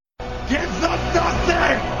Give them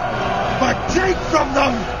nothing, but take from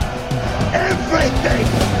them everything.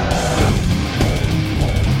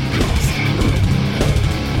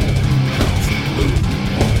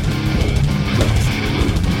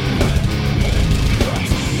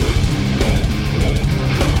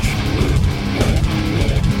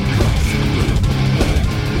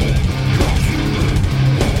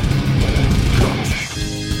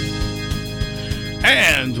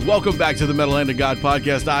 And welcome back to the Metal Hand of God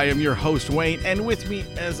podcast. I am your host, Wayne, and with me,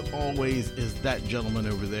 as always, is that gentleman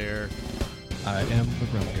over there. I am the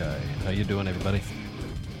Rum Guy. How you doing, everybody?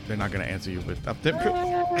 They're not going to answer you, but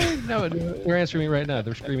No, they're answering me right now.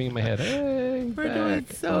 They're screaming in my head. Hey, we're doing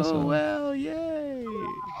so awesome. well, yay!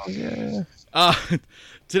 Yeah.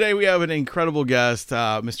 Today we have an incredible guest,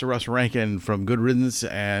 Mr. Russ Rankin from Good Riddance,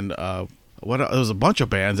 and there's a bunch of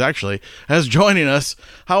bands actually, as joining us.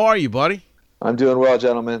 How are you, buddy? I'm doing well,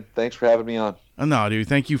 gentlemen. Thanks for having me on. No, dude,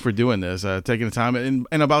 thank you for doing this, taking the time.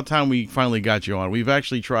 And about time we finally got you on. We've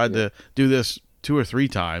actually tried to do this 2 or 3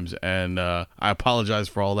 times, and I apologize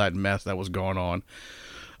for all that mess that was going on.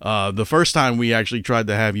 The first time we actually tried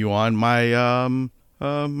to have you on,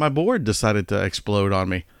 my board decided to explode on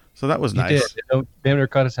me. So that was nice. Did. Damn near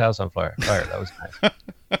caught his house on fire. That was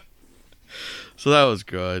nice. So that was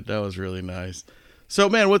good. That was really nice. So,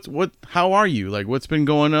 man, how are you? Like, what's been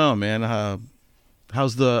going on, man?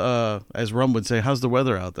 How's the, as Rum would say, how's the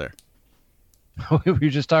weather out there? We were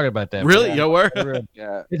just talking about that. Really? You were?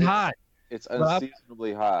 Yeah. It's hot. It's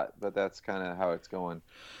unseasonably hot, but that's kind of how it's going.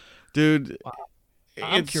 Dude.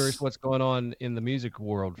 I'm curious what's going on in the music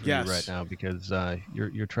world for you right now, because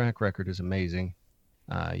your track record is amazing.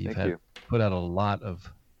 You've put out a lot of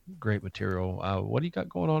great material. What do you got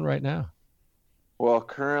going on right now? Well,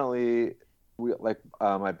 currently,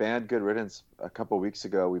 my band Good Riddance, a couple weeks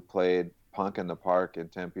ago, we played Punk in the Park in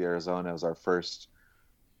Tempe, Arizona. It was our first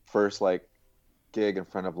like gig in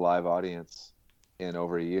front of live audience in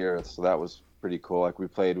over a year. So that was pretty cool. Like, we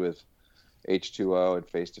played with H2O and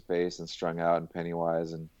Face to Face and Strung Out and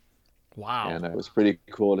Pennywise, and wow. And it was pretty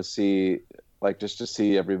cool to see, like, just to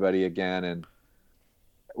see everybody again. And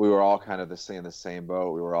we were all kind of in the same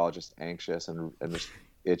boat. We were all just anxious and just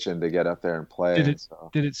itching to get up there and play.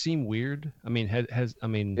 Did it seem weird? I mean,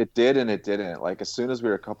 it did and it didn't. Like, as soon as we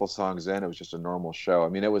were a couple songs in, it was just a normal show. I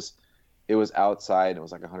mean, it was outside and it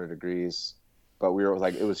was like 100 degrees, but we were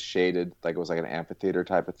like, it was shaded, like it was like an amphitheater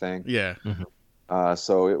type of thing. Yeah. Mm-hmm.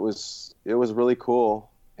 So it was really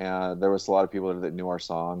cool, and there was a lot of people that knew our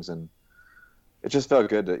songs, and it just felt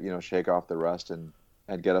good to shake off the rust and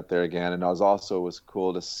get up there again. And it was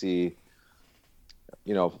cool to see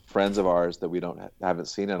friends of ours that we haven't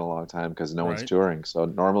seen in a long time, because no one's touring. So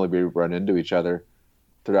normally we run into each other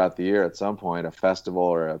throughout the year at some point, a festival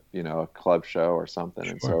or a club show or something.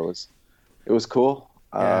 Sure. And so it was cool.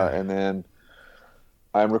 And then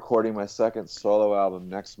I'm recording my second solo album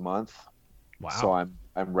next month. Wow. So I'm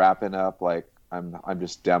wrapping up, like I'm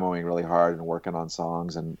just demoing really hard and working on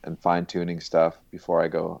songs and fine tuning stuff before I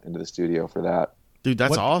go into the studio for that. Dude,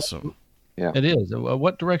 that's awesome. Yeah, it is.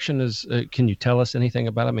 What direction is? Can you tell us anything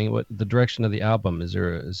about it? I mean, what the direction of the album? Is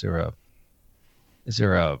there a?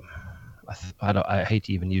 I hate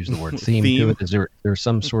to even use the word theme to it. Is there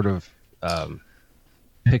some sort of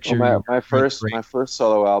picture? Well, my first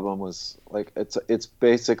solo album was like, it's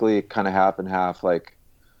basically kind of half and half, like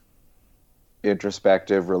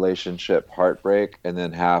introspective, relationship, heartbreak, and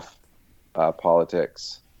then half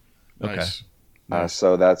politics. Nice.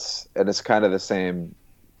 So it's kind of the same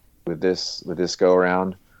with this go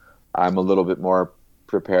around. I'm a little bit more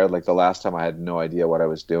prepared. Like, the last time I had no idea what I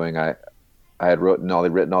was doing. I had written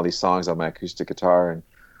all these songs on my acoustic guitar and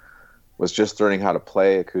was just learning how to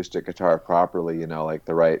play acoustic guitar properly, like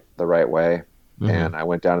the right way. Mm-hmm. And I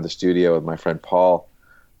went down to the studio with my friend Paul,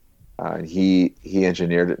 and he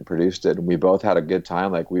engineered it and produced it, and we both had a good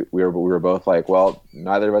time. Like, we were both like, well,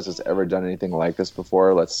 neither of us has ever done anything like this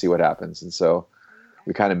before. Let's see what happens. And so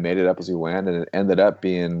we kind of made it up as we went, and it ended up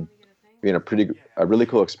being a really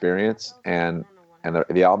cool experience. And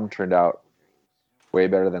the album turned out way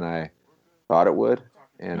better than I thought it would.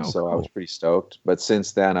 And so cool. I was pretty stoked. But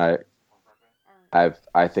since then, I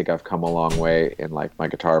think I've come a long way in, like, my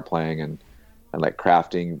guitar playing and like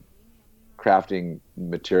crafting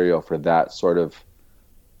material for that sort of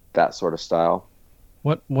style.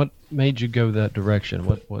 What made you go that direction?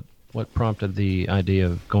 What prompted the idea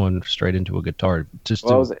of going straight into a guitar?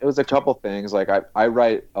 It was a couple things. Like, I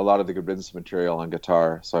write a lot of the Good Riddance material on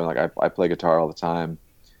guitar, so I play guitar all the time.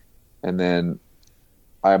 And then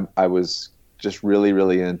I was just really,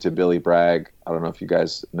 really into Billy Bragg. I don't know if you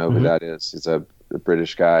guys know who that is. He's a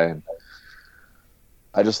British guy,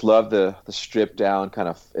 I just love the stripped down kind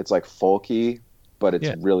of. It's like folky, but it's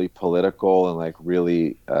really political and like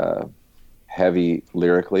really heavy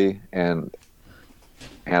lyrically, and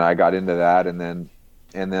I got into that, and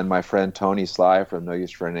then my friend Tony Sly from No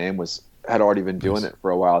Use for a Name had already been doing it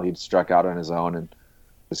for a while. He'd struck out on his own and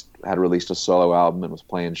had released a solo album and was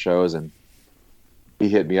playing shows, and he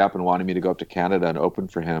hit me up and wanted me to go up to Canada and open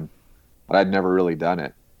for him, but I'd never really done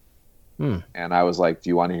it. And I was like,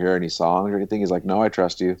 "Do you want to hear any songs or anything?" He's like, "No, I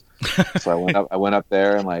trust you." So I went up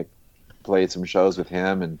there and like played some shows with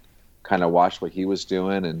him and kind of watched what he was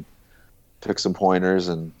doing and took some pointers,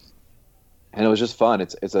 and it was just fun.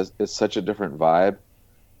 It's such a different vibe,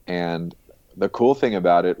 and the cool thing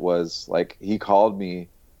about it was like he called me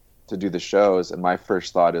to do the shows, and my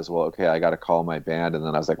first thought is, well, okay, I got to call my band, and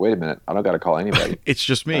then I was like, wait a minute, I don't got to call anybody. It's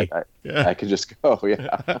just me. I could just go.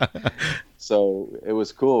 Yeah. So it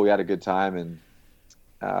was cool. We had a good time,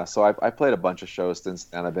 and so I played a bunch of shows since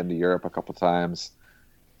then. I've been to Europe a couple times,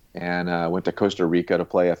 and went to Costa Rica to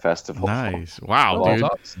play a festival. Nice. Wow, dude.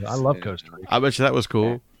 Awesome. I love Costa Rica. I bet you that was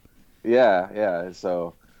cool. Yeah.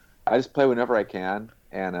 So I just play whenever I can,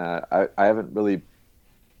 and I haven't really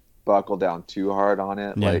buckled down too hard on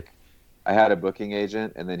it. Yeah. Like, I had a booking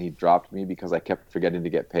agent, and then he dropped me because I kept forgetting to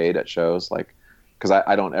get paid at shows. Like, because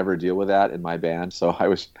I don't ever deal with that in my band. So I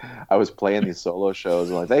was playing these solo shows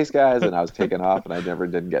and like, thanks guys, and I was taking off, and I never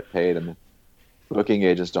didn't get paid. And the booking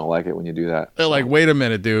agents don't like it when you do that. They're like, wait a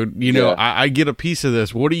minute, dude. You know, I get a piece of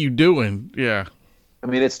this. What are you doing? Yeah. I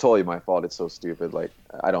mean, it's totally my fault. It's so stupid. Like,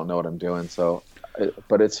 I don't know what I'm doing. So,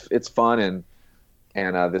 but it's fun,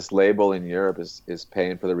 and this label in Europe is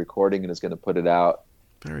paying for the recording and is going to put it out.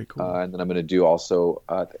 Very cool. And then I'm going to do also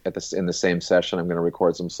in the same session, I'm going to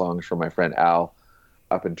record some songs for my friend Al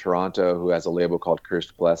up in Toronto, who has a label called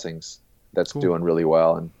Cursed Blessings that's doing really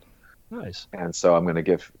well. And nice. And so I'm going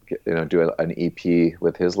to do an EP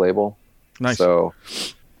with his label. Nice. So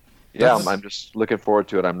yeah, I'm just looking forward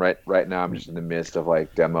to it. I'm right now. I'm just in the midst of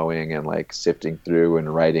like demoing and like sifting through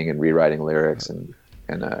and writing and rewriting lyrics and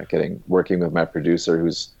working with my producer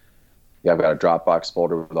I've got a Dropbox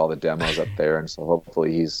folder with all the demos up there, and so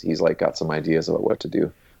hopefully he's like got some ideas about what to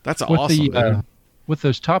do. That's awesome. With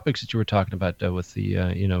those topics that you were talking about, with the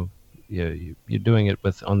you're doing it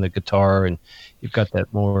on the guitar, and you've got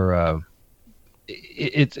that more.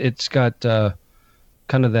 It's got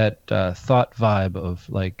kind of that thought vibe of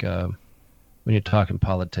like when you're talking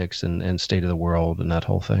politics and state of the world and that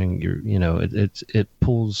whole thing. It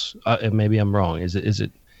pulls. Maybe I'm wrong. Is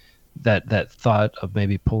it that thought of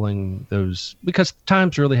maybe pulling those, because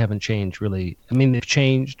times really haven't changed really. I mean, they've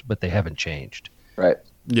changed, but they haven't changed. Right.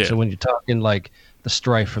 Yeah. So when you're talking like the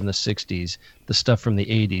strife from the 60s, the stuff from the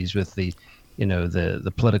 80s with the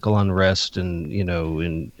the political unrest and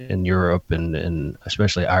in Europe and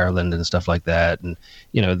especially Ireland and stuff like that, and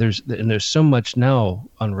there's so much now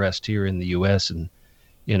unrest here in the US, and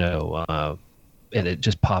and it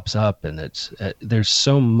just pops up, and it's there's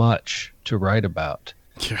so much to write about.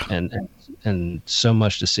 Yeah. And so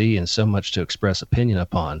much to see and so much to express opinion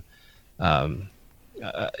upon.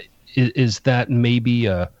 Is that maybe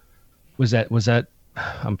was that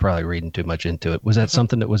I'm probably reading too much into it. Was that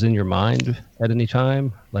something that was in your mind at any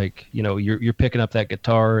time? Like, you're picking up that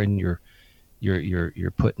guitar and you're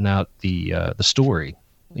putting out the story,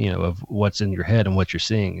 of what's in your head and what you're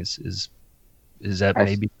seeing. Is that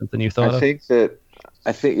maybe something you thought of?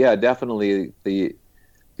 I think yeah, definitely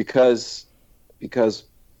because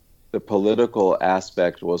the political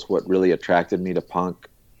aspect was what really attracted me to punk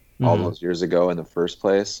all those years ago in the first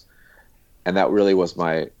place. And that really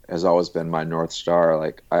has always been my North Star.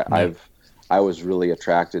 Like I was really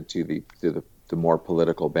attracted to the more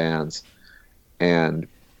political bands, and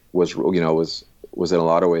was in a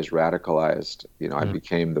lot of ways radicalized. I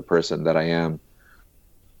became the person that I am,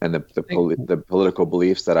 and the political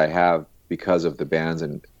beliefs that I have because of the bands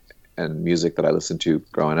and music that I listened to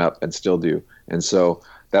growing up and still do. And so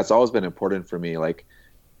that's always been important for me. Like,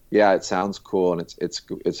 yeah, it sounds cool and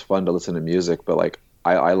it's fun to listen to music, but like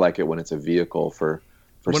I like it when it's a vehicle for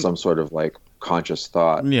some sort of like conscious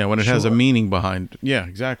thought. Yeah, when it has a meaning behind. Yeah,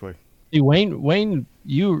 exactly. See, Wayne,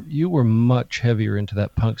 you were much heavier into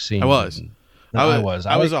that punk scene. I was.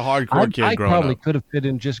 I was a hardcore kid growing up. I probably could have fit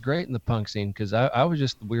in just great in the punk scene because I was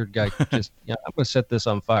just the weird guy. Just I'm going to set this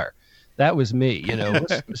on fire. That was me,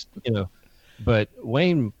 But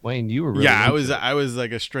Wayne, you were really I was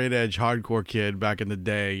like a straight edge hardcore kid back in the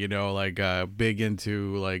day, like big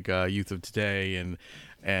into like Youth of Today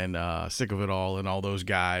and Sick of It All and all those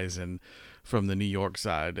guys and from the New York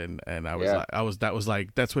side, and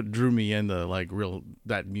that's what drew me into like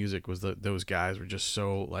that music was those guys were just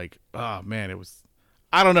so like, oh man,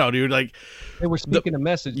 I don't know, dude. Like they were speaking a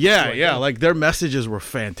message. Yeah. Like their messages were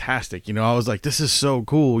fantastic. You know, I was like, this is so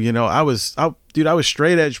cool. You know, I was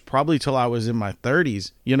straight edge probably till I was in my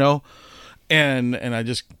 30s. You know, and I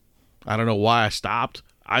don't know why I stopped.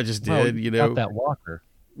 I just did. You know, got that walker.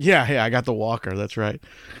 Yeah, I got the walker. That's right.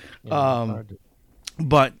 Yeah,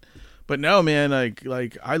 but no, man,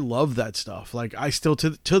 like I love that stuff. Like I still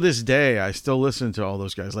to this day, I still listen to all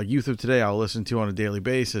those guys. Like Youth of Today, I'll listen to on a daily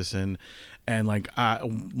basis, and like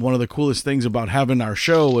one of the coolest things about having our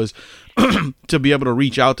show was to be able to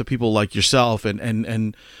reach out to people like yourself,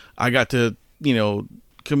 and I got to, you know,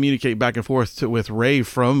 communicate back and forth with Ray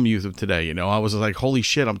from Youth of Today. You know, I was like, holy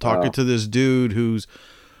shit, I'm talking to this dude who's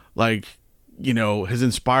like, you know, has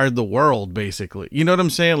inspired the world, basically. You know what I'm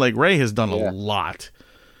saying? Like Ray has done a lot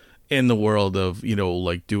in the world of, you know,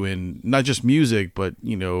 like doing not just music, but,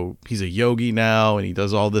 you know, he's a yogi now and he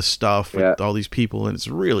does all this stuff with all these people, and it's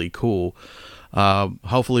really cool.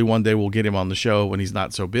 Hopefully one day we'll get him on the show when he's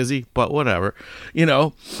not so busy, but whatever, you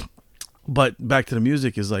know. But back to the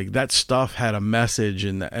music is like that stuff had a message,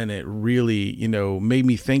 and it really, you know, made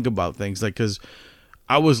me think about things, like, because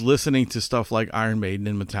I was listening to stuff like Iron Maiden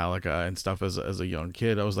and Metallica and stuff as a young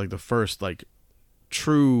kid. I was like the first like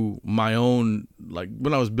true my own, like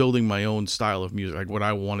when I was building my own style of music, like what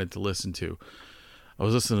I wanted to listen to. I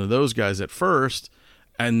was listening to those guys at first,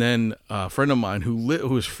 and then a friend of mine who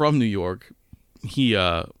was from New York, he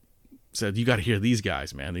said, "You got to hear these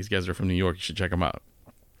guys, man. These guys are from New York. You should check them out."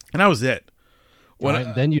 And that was it.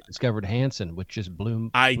 Then you discovered Hanson, which just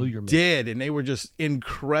blew your mind. Did, and they were just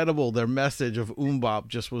incredible. Their message of Bop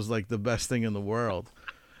just was like the best thing in the world.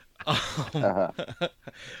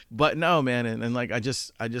 But no, man, and like I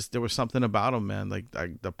just there was something about them, man. Like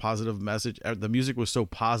the positive message, the music was so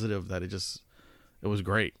positive that it was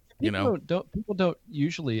great. People don't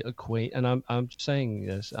usually equate, and I'm saying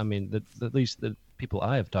this. I mean, at least the people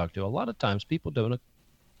I have talked to, a lot of times people don't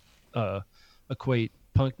equate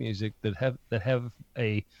punk music that have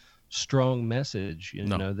a strong message,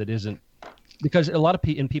 that isn't, because a lot of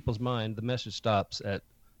in people's mind the message stops at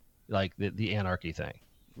like the anarchy thing,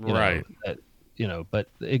 right? But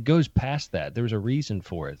it goes past that. There's a reason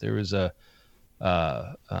for it. There was a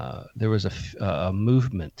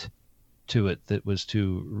movement to it that was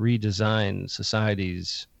to redesign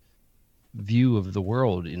society's view of the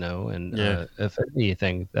world, and if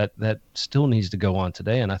anything, that still needs to go on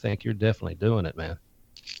today, and I think you're definitely doing it, man.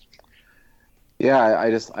 Yeah,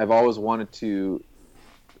 I've always wanted to.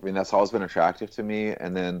 I mean, that's always been attractive to me,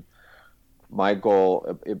 and then my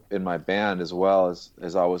goal in my band as well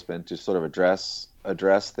has always been to sort of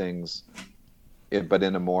address things, but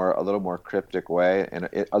in a little more cryptic way, and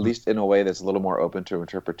at least in a way that's a little more open to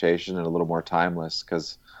interpretation and a little more timeless.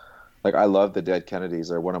 Because, like, I love the Dead Kennedys;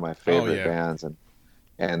 they're one of my favorite bands,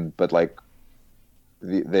 but like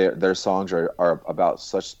their songs are about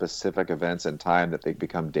such specific events in time that they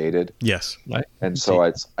become dated. Yes, right. And so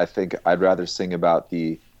I think I'd rather sing about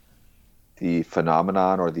the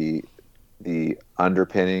phenomenon or the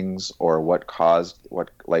underpinnings or what caused what.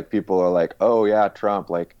 Like, people are like, oh yeah, Trump,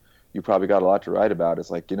 like, you probably got a lot to write about. It's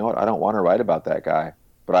like, you know what? I don't want to write about that guy,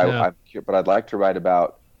 but I'd like to write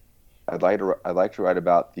about. I'd like to write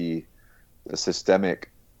about the systemic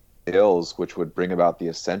ills which would bring about the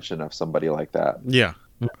ascension of somebody like that. Yeah,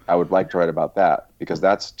 I would like to write about that, because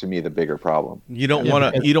that's, to me, the bigger problem. You don't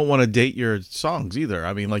want to date your songs either.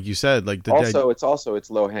 I mean, like you said, like it's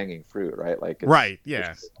low hanging fruit, right? Like, right,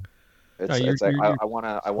 yeah. It's like I want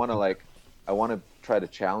to try to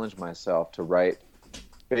challenge myself to write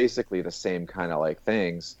basically the same kind of like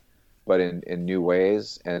things, but in new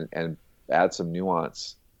ways, and add some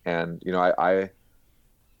nuance. And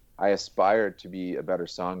I aspire to be a better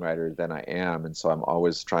songwriter than I am, and so I'm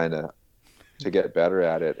always trying to get better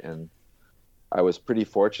at it. And I was pretty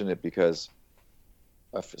fortunate because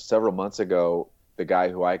several months ago, the guy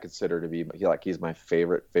who I consider to be he's my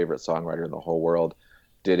favorite songwriter in the whole world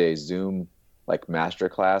did a Zoom like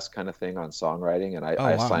masterclass kind of thing on songwriting, and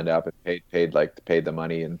I signed up and paid the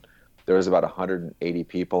money, and there was about 180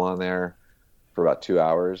 people on there for about 2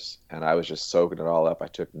 hours, and I was just soaking it all up. I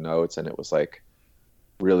took notes, and it was like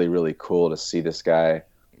really, really cool to see this guy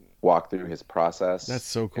walk through his process. That's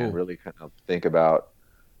so cool. And really kind of think about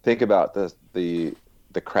the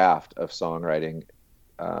craft of songwriting,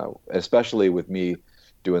 especially with me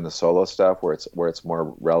doing the solo stuff where it's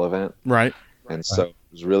more relevant. Right. And so it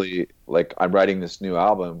was really like, I'm writing this new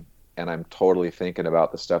album and I'm totally thinking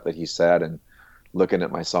about the stuff that he said and looking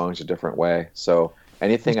at my songs a different way. So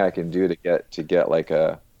anything I can do to get like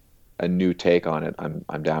an a new take on it,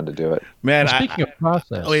 I'm down to do it. Man, well, speaking of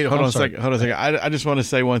process, wait, hold on a second. I just want to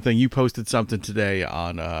say one thing. You posted something today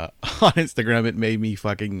on on Instagram. It made me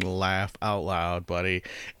fucking laugh out loud, buddy.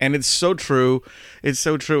 And it's so true. It's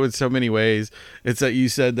so true in so many ways. It's that you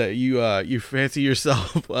said that you fancy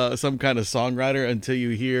yourself some kind of songwriter until you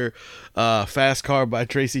hear "Fast Car" by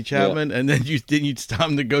Tracy Chapman, and then it's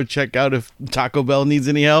time to go check out if Taco Bell needs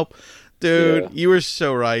any help. Dude, you were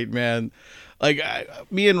so right, man. Like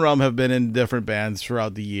me and Rum have been in different bands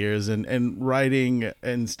throughout the years, and writing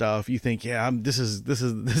and stuff. You think, this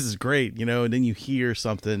is great, you know, and then you hear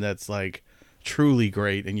something that's like truly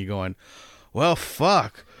great, and you're going, well,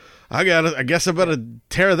 fuck, I guess I better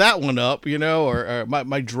tear that one up, you know. Or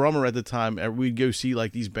my drummer at the time, we'd go see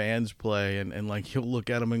like these bands play, and like he'll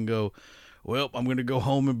look at them and go, well, I'm gonna go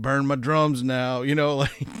home and burn my drums now, you know,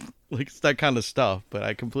 like it's that kind of stuff. But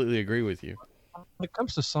I completely agree with you. When it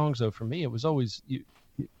comes to songs, though, for me, it was always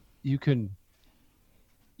you can.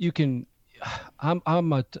 I'm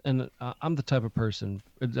the type of person.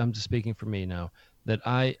 I'm just speaking for me now, that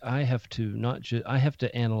I have to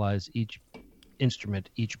analyze each instrument,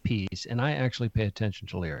 each piece, and I actually pay attention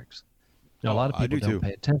to lyrics. Now, a lot of people don't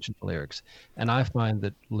pay attention to lyrics, and I find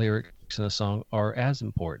that lyrics in a song are as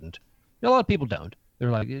important. Now, a lot of people don't. They're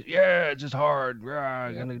like, yeah, it's just hard.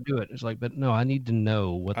 I'm going to do it. It's like, but no, I need to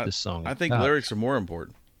know what this song is I think about. Lyrics are more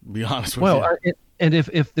important, to be honest with you. And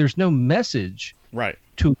if there's no message right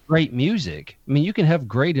to great music, I mean, you can have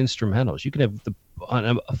great instrumentals. You can have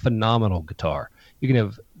a phenomenal guitar. You can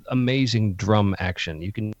have amazing drum action.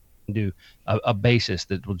 You can do a bassist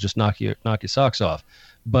that will just knock your socks off.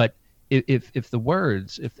 But if the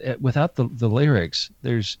words, without the lyrics,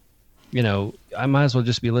 there's, you know, I might as well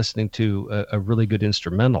just be listening to a really good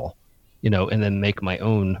instrumental, you know, and then make my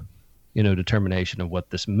own, you know, determination of what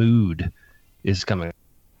this mood is coming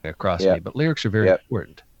across me. But lyrics are very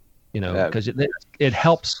important, you know, because it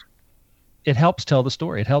helps tell the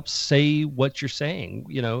story. It helps say what you're saying,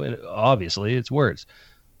 you know, and obviously it's words.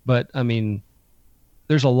 But I mean,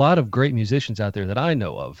 there's a lot of great musicians out there that I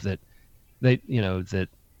know of that that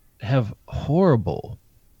have horrible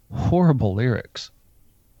lyrics.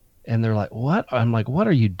 And they're like, what? I'm like, what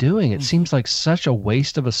are you doing? It seems like such a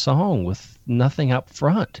waste of a song with nothing up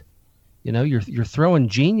front. You know, you're throwing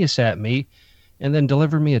genius at me and then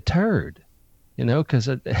deliver me a turd, you know, because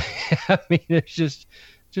I mean, it's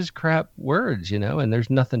just crap words, you know, and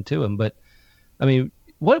there's nothing to them. But I mean,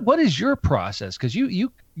 what is your process? Because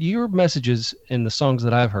your messages in the songs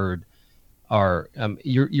that I've heard are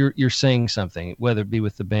you're saying something, whether it be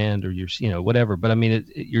with the band or you know, whatever. But I mean,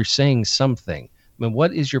 you're saying something. I mean,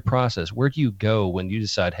 what is your process? Where do you go when you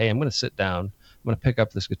decide, hey, I'm going to sit down, I'm going to pick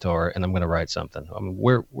up this guitar, and I'm going to write something? I mean,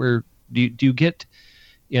 where do you get,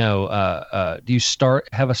 you know, do you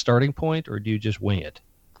have a starting point, or do you just wing it?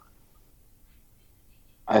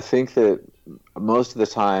 I think that most of the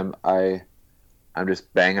time I'm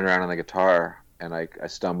just banging around on the guitar, and I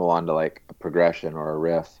stumble onto like a progression or a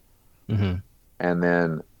riff, and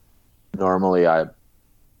then normally I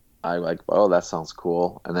like, oh, that sounds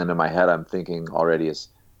cool. And then in my head, I'm thinking already, is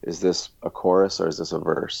this a chorus or is this a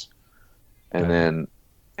verse? And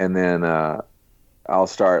then I'll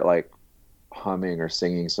start like humming or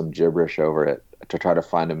singing some gibberish over it to try to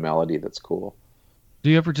find a melody that's cool.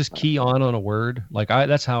 Do you ever just key on a word? Like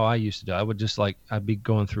that's how I used to do. I would just I'd be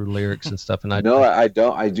going through lyrics and stuff, and I don't.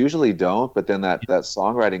 I usually don't. But then that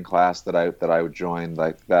songwriting class that I would join,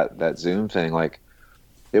 like that Zoom thing, like,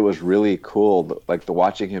 it was really cool, like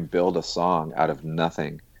watching him build a song out of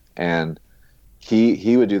nothing. And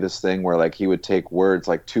he would do this thing where like he would take words,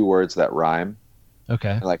 like 2 words that rhyme,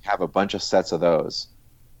 and like have a bunch of sets of those.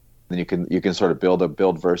 Then you can sort of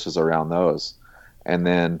build verses around those. And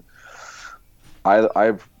then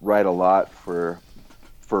I write a lot for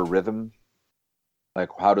rhythm, like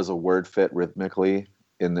how does a word fit rhythmically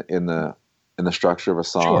in the structure of a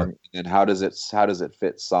song, sure. And how does it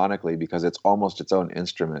fit sonically, because it's almost its own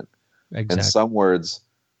instrument. Exactly. And some words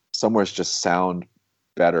just sound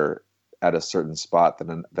better at a certain spot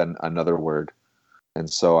than another word. And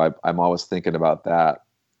so I'm always thinking about that,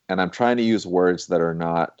 and I'm trying to use words that are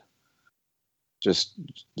not just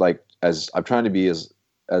like, as I'm trying to be as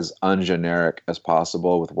ungeneric as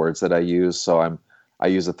possible with words that I use. So I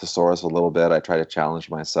use a thesaurus a little bit. I try to challenge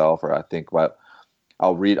myself, or I think about,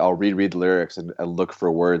 I'll reread lyrics and look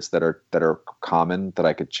for words that are common that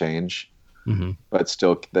I could change, but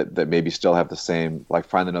still that maybe still have the same, like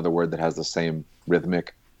find another word that has the same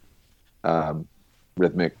rhythmic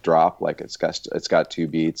drop, like it's got 2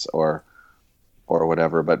 beats or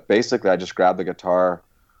whatever. But basically, I just grab the guitar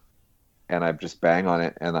and I just bang on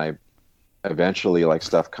it, and I eventually, like,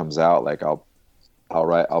 stuff comes out. Like I'll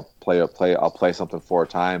I'll play something 4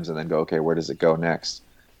 times and then go, okay, where does it go next?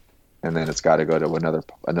 And then it's got to go to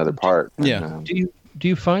another part. Yeah. And, do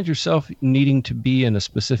you find yourself needing to be in a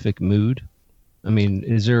specific mood? I mean,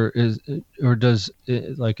 or does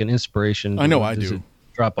like an inspiration? I know I does do. It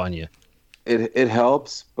drop on you? It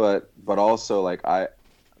helps, but also like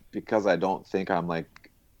because I don't think I'm like,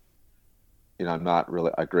 I'm not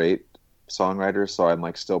really a great songwriter, so I'm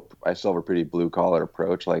like I still have a pretty blue collar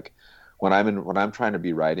approach. Like when I'm trying to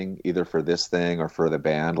be writing either for this thing or for the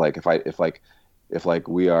band, like if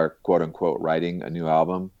we are quote unquote writing a new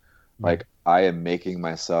album, like I am making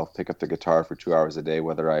myself pick up the guitar for 2 hours a day,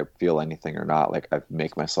 whether I feel anything or not. Like I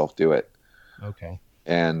make myself do it. Okay.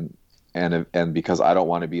 And because I don't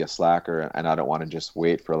want to be a slacker, and I don't want to just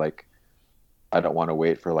wait for like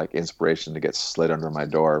inspiration to get slid under my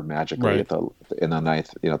door magically right. in the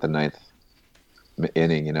ninth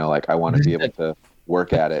inning. Like I want to be able to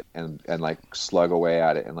work at it and like slug away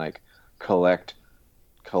at it and like collect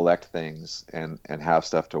things and have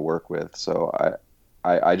stuff to work with. So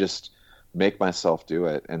I just make myself do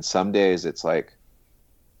it. And some days it's like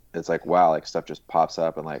wow, like stuff just pops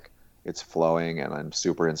up and like it's flowing and I'm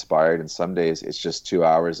super inspired. And some days it's just 2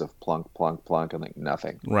 hours of plunk, plunk, plunk and like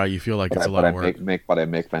nothing. Right. You feel like it's a lot of work. But I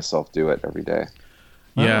make myself do it every day.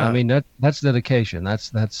 Yeah. I mean, that's dedication. That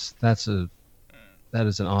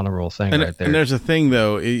is an honorable thing right there. And there's a thing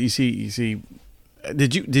though, you see,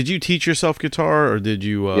 did you teach yourself guitar or did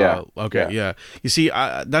you, yeah. Okay. Yeah. You see,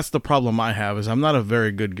 that's the problem I have is I'm not a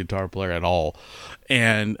very good guitar player at all.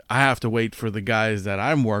 And I have to wait for the guys that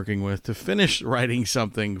I'm working with to finish writing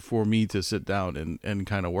something for me to sit down and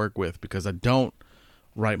kind of work with, because I don't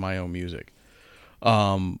write my own music.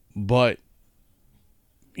 But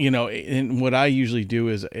and what I usually do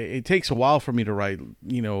is it takes a while for me to write,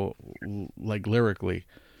 like lyrically.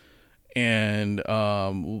 And,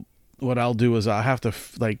 what I'll do is I have to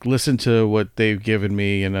listen to what they've given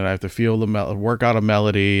me, and then I have to feel work out a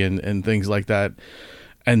melody and things like that.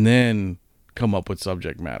 And then come up with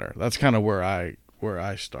subject matter. That's kind of where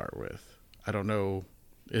I start with. I don't know.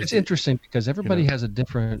 It's interesting because everybody has a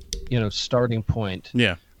different, starting point.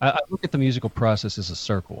 Yeah. I look at the musical process as a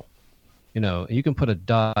circle. You can put a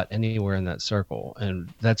dot anywhere in that circle,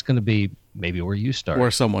 and that's going to be maybe where you start. Where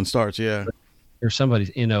someone starts, yeah. Or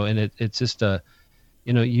somebody, and it's just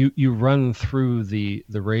you run through the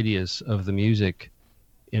radius of the music,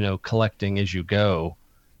 collecting as you go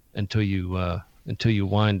until you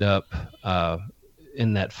wind up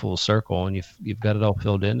in that full circle, and you've got it all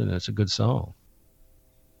filled in, and it's a good song.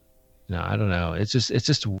 No, I don't know. It's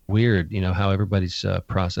just weird, how everybody's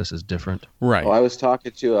process is different. Right. Well, I was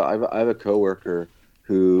talking to I have a coworker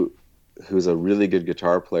who's a really good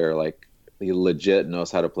guitar player. Like he legit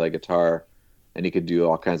knows how to play guitar, and he could do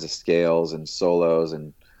all kinds of scales and solos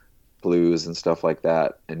and blues and stuff like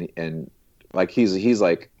that. And like he's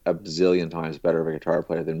like a bazillion times better of a guitar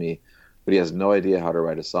player than me, but he has no idea how to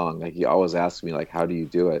write a song. Like he always asks me like, how do you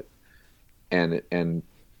do it?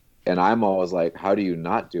 And I'm always like, how do you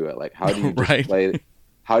not do it? Like, how do you just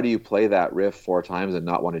how do you play that riff 4 times and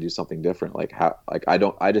not want to do something different? Like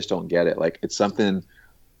I just don't get it. Like it's something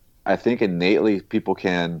I think innately people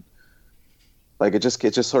can, like, it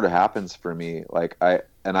just sort of happens for me. Like I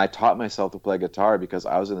taught myself to play guitar because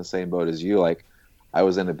I was in the same boat as you. Like I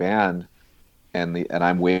was in a band and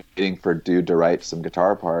I'm waiting for a dude to write some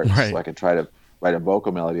guitar parts so I could try to write a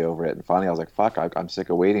vocal melody over it. And finally I was like, fuck, I'm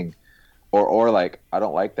sick of waiting. Or like, I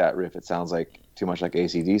don't like that riff. It sounds like too much like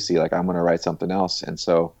AC/DC. Like I'm going to write something else. And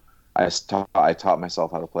so I taught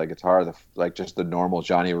myself how to play guitar, just the normal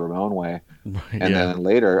Johnny Ramone way. And then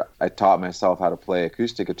later I taught myself how to play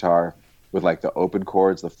acoustic guitar with like the open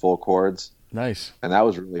chords, the full chords. Nice. And that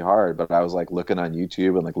was really hard. But I was like looking on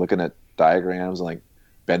YouTube and like looking at diagrams and like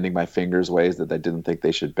bending my fingers ways that I didn't think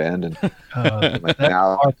they should bend. And like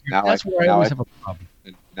now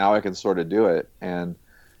I can sort of do it.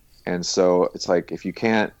 And so it's like, if you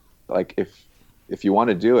can't, like, if you want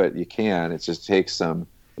to do it, you can. It just takes some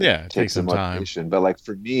motivation. Time. But like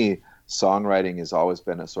for me, songwriting has always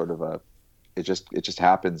been a sort of it just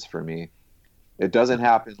happens for me. It doesn't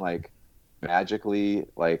happen like magically.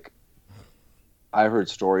 Like I've heard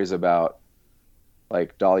stories about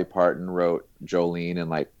like Dolly Parton wrote Jolene in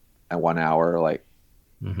 1 hour, like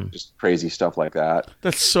just crazy stuff like that.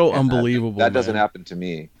 That's so unbelievable. That doesn't happen to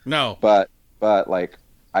me. No. But like,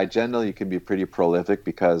 I generally can be pretty prolific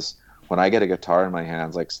because when I get a guitar in my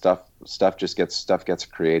hands, like stuff gets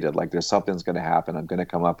created. Like there's something's going to happen. I'm going to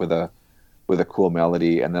come up with a cool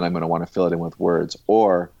melody, and then I'm going to want to fill it in with words.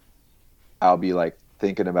 Or I'll be like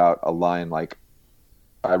thinking about a line. Like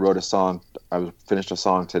I finished a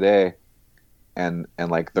song today, and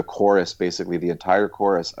like the chorus, basically the entire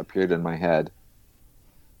chorus appeared in my head,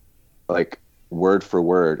 like word for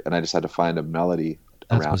word, and I just had to find a melody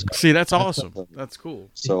around it. See, that's awesome. That's cool.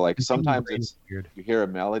 So like sometimes it's weird. You hear a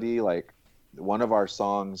melody, like one of our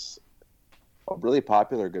songs, a really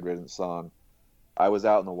popular Good Riddance song. I was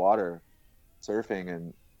out in the water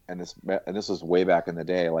surfing, and this was way back in the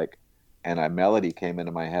day, like, and a melody came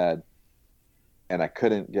into my head, and I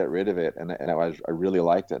couldn't get rid of it, and I really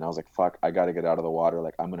liked it, and I was like, fuck, I got to get out of the water,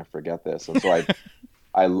 like I'm gonna forget this, and so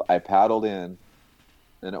I paddled in,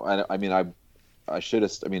 and I mean I should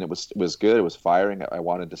have, I mean it was good, it was firing, I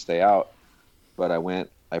wanted to stay out, but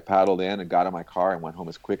I paddled in and got in my car and went home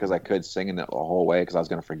as quick as I could, singing it the whole way because I was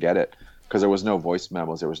gonna forget it, because there was no voice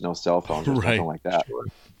memos, there was no cell phones, there was nothing like that. Sure.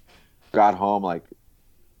 Got home, like,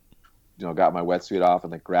 you know, got my wetsuit off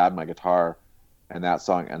and like grabbed my guitar, and that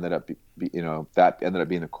song ended up that ended up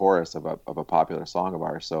being the chorus of a popular song of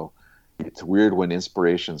ours. So it's weird when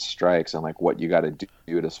inspiration strikes and like what you got to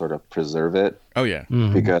do to sort of preserve it. Oh yeah.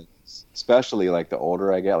 Mm-hmm. Because especially like the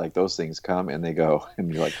older I get, like those things come and they go,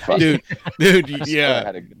 and you're like, fuck. dude,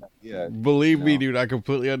 yeah. Believe me, dude, I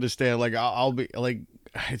completely understand. Like I'll be like,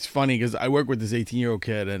 it's funny because I work with this 18-year-old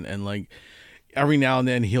kid, and like every now and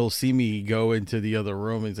then he'll see me go into the other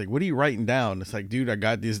room and he's like, what are you writing down? It's like, dude, I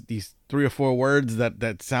got these 3 or 4 words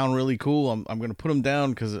that sound really cool. I'm going to put them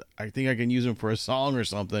down because I think I can use them for a song or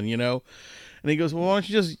something, you know? And he goes, well, why don't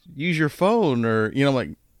you just use your phone? Or, you know, I'm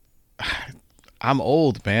like, I'm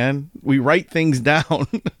old, man. We write things down.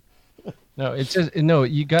 No, it's just, no,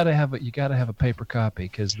 you gotta have a paper copy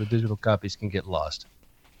because the digital copies can get lost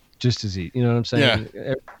just as easy. You know what I'm saying?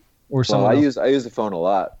 Yeah. Or I use the phone a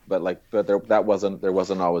lot, but there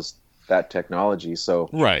wasn't always that technology. So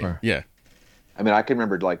right, yeah. I mean, I can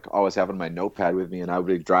remember like always having my notepad with me, and I would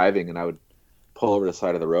be driving, and I would pull over the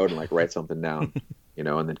side of the road and like write something down, you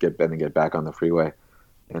know, and then get back on the freeway.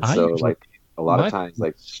 And so like a lot of times,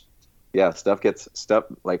 like stuff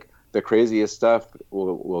like the craziest stuff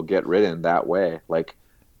will get written that way, like.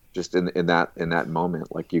 Just in that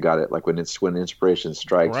moment, like you got it. Like when inspiration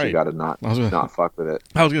strikes, right. You got to not fuck with it.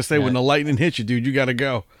 I was gonna say when the lightning hits you, dude, you got to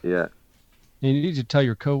go. Yeah. You need to tell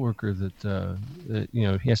your coworker that you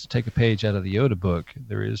know he has to take a page out of the Yoda book.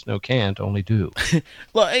 There is no can't, only do.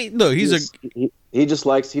 Well, hey, no, he just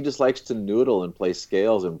likes to noodle and play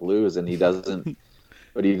scales and blues, and he doesn't.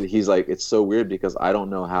 But he's like, it's so weird because I don't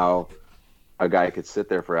know how a guy could sit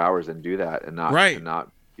there for hours and do that and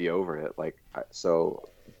not be over it. Like so.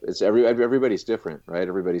 It's everybody's different, right?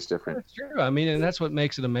 Everybody's different. That's true. I mean, and that's what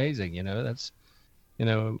makes it amazing. You know, that's, you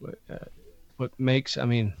know, what makes. I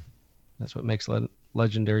mean, that's what makes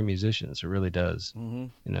legendary musicians. It really does. Mm-hmm.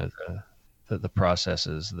 You know, the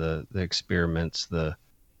processes, the experiments, the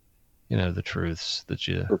truths that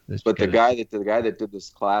you. But the guy that did this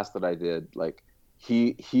class that I did, like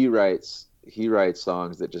he writes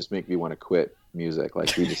songs that just make me want to quit music. Like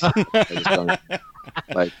he just, I just don't,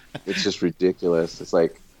 like it's just ridiculous. It's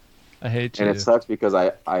like. I hate you. And it sucks because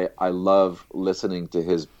I love listening to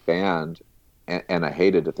his band, and I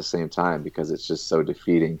hate it at the same time because it's just so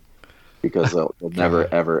defeating. Because they'll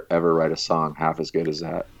never ever write a song half as good as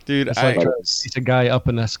that. Dude, it's a guy up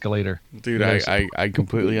an escalator. Dude, I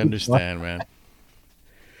completely understand, man.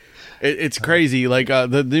 It's crazy. Like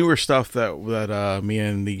the newer stuff that me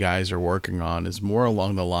and the guys are working on is more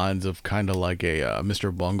along the lines of kind of like a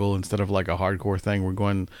Mr. Bungle instead of like a hardcore thing.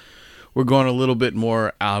 We're going a little bit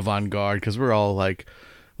more avant-garde because we're all like,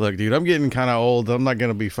 look, dude, I'm getting kind of old. I'm not going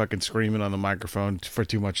to be fucking screaming on the microphone for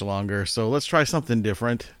too much longer. So let's try something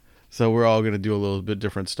different. So we're all going to do a little bit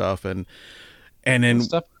different stuff. And then the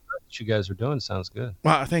stuff that you guys are doing sounds good.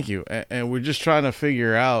 Well, thank you. And we're just trying to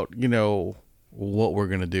figure out, you know, what we're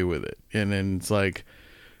going to do with it. And then it's like,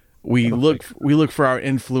 we look for our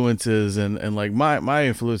influences and like my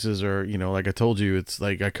influences are, you know, like I told you, it's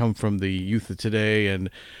like I come from the youth of today and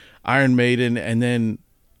Iron Maiden, and then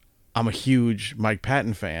I'm a huge Mike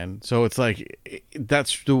Patton fan, so it's like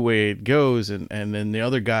that's the way it goes. And then the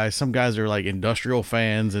other guys, some guys are like industrial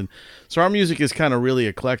fans, and so our music is kind of really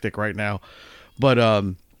eclectic right now. But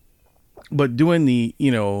doing the,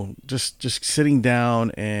 you know, just sitting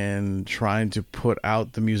down and trying to put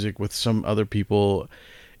out the music with some other people,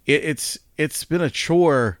 it's been a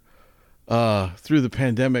chore through the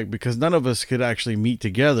pandemic because none of us could actually meet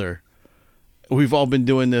together. We've all been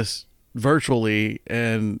doing this virtually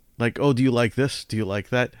and like, oh, do you like this? Do you like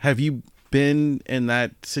that? Have you been in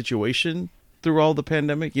that situation through all the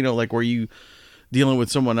pandemic? You know, like were you dealing with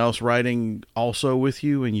someone else writing also with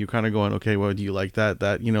you and you kind of going, okay, well, do you like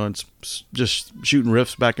that, you know, and just shooting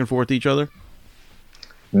riffs back and forth to each other?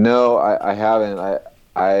 No, I haven't.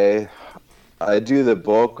 I do the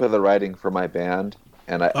bulk of the writing for my band,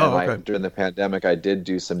 and okay. during the pandemic I did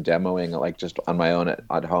do some demoing, like just on my own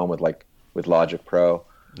at home with Logic Pro,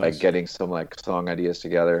 Nice. like getting some like song ideas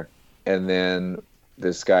together. And then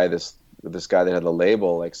this guy that had the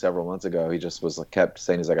label like several months ago, he just kept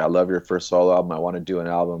saying, he's like, I love your first solo album. I want to do an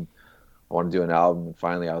album. And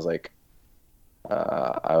finally I was like,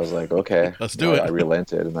 okay, let's do it. I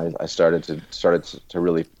relented, and I started to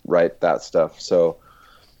really write that stuff. So,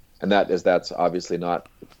 and that's obviously not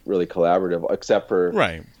really collaborative, except for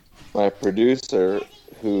my producer,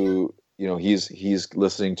 who, you know, he's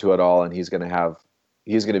listening to it all, and he's going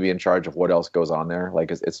to be in charge of what else goes on there. Like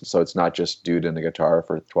it's not just dude and a guitar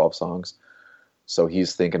for 12 songs. So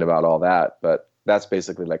he's thinking about all that, but that's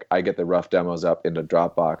basically like I get the rough demos up into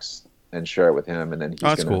Dropbox and share it with him, and then he's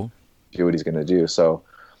going to do what he's going to do. So,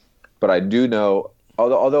 but I do know,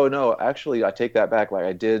 although no, actually I take that back. Like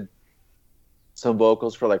I did some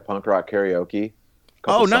vocals for like Punk Rock Karaoke.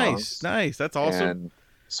 Oh, nice. That's awesome. And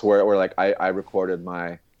swear where like I recorded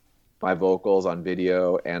my vocals on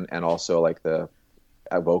video and also like the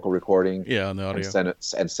vocal recording. Yeah, on the audio.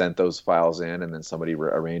 And sent those files in, and then somebody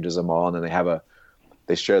arranges them all, and then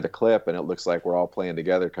they share the clip, and it looks like we're all playing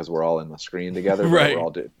together because we're all in the screen together. Right. We're all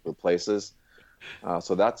different places.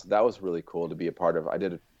 So that was really cool to be a part of. I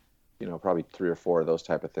did, you know, probably 3 or 4 of those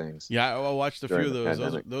type of things. Yeah, I watched a few of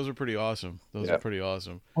those. Those are pretty awesome. Those are pretty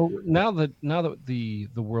awesome. Well, now that the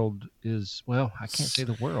world is, well, I can't say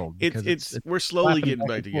the world. It's we're slowly getting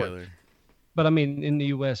back together. But I mean, in the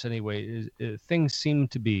U.S. anyway, things seem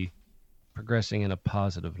to be progressing in a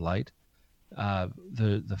positive light.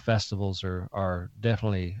 The festivals are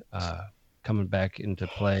definitely coming back into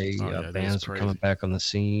play. Bands are coming back on the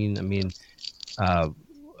scene. I mean,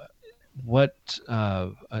 what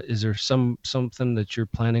is there something that you're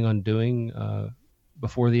planning on doing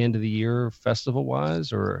before the end of the year, festival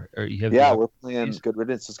wise, or you have? Yeah, we're playing. Good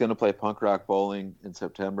Riddance is going to play Punk Rock Bowling in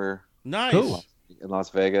September. Nice. Cool. In Las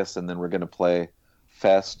Vegas, and then we're going to play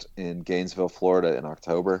Fest in Gainesville, Florida in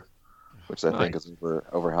October, which I think is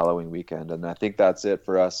over Halloween weekend. And I think that's it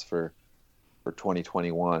for us for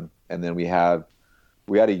 2021. And then we had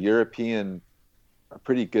a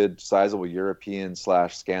pretty good sizable European /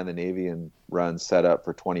 Scandinavian run set up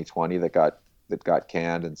for 2020 that got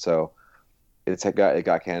canned. And so it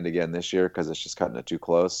got canned again this year because it's just cutting it too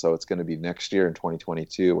close. So it's going to be next year in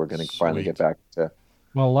 2022. We're going to finally get back to.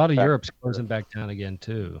 Well, a lot of Europe's closing back down again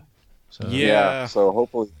too. So yeah. So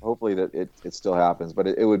hopefully that it still happens, but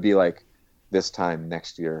it would be like this time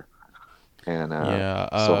next year, and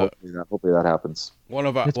so hopefully that happens. One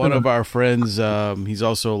of our friends, he's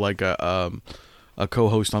also like a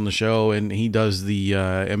co-host on the show, and he does the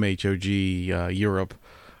MHOG Europe.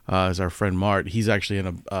 Is our friend Mart. He's actually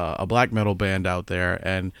in a black metal band out there,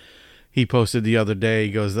 and he posted the other day,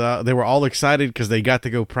 he goes, they were all excited because they got to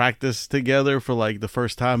go practice together for like the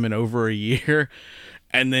first time in over a year.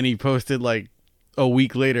 And then he posted like a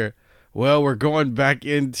week later, well, we're going back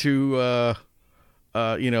into,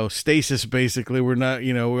 stasis basically. We're not,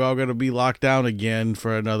 we're all going to be locked down again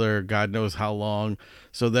for another God knows how long.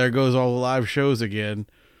 So there goes all the live shows again.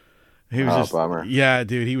 He was bummer. Yeah,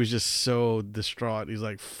 dude, he was just so distraught. He's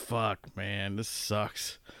like, fuck, man, this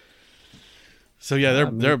sucks. So yeah,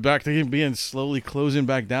 they're back to being slowly closing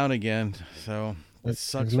back down again. So it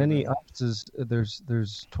sucks. As many ups as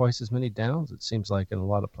there's twice as many downs. It seems like in a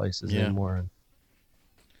lot of places anymore.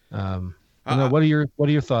 What are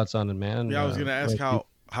your thoughts on it, man? Yeah, I was gonna ask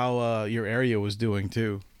how your area was doing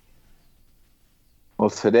too. Well,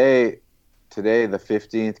 today the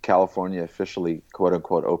 15th, California officially quote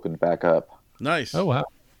unquote opened back up. Nice. Oh wow.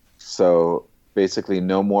 So basically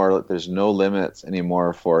there's no limits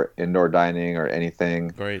anymore for indoor dining or anything.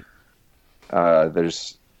 Great.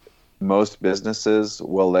 There's most businesses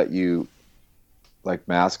will let you, like,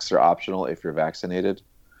 masks are optional if you're vaccinated.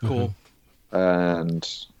 Cool. And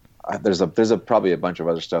there's probably a bunch of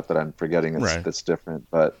other stuff that I'm forgetting that's different,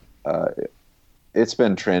 but it's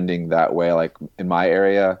been trending that way. Like in my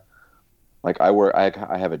area, like I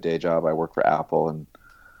have a day job. I work for Apple,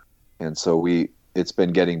 and so it's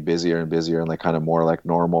been getting busier and busier and like kind of more like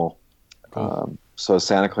normal. Cool. So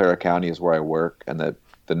Santa Clara County is where I work, and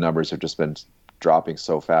the numbers have just been dropping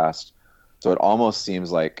so fast. So it almost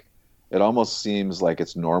seems like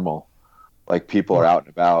it's normal. Like people are out and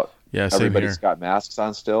about. Yeah, same everybody's here. got masks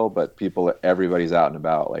on still, but everybody's out and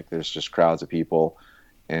about. Like there's just crowds of people,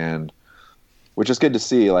 and which is good to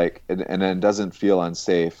see. Like, and then it doesn't feel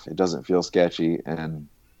unsafe. It doesn't feel sketchy. And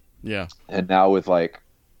yeah. And now with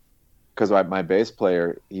because my bass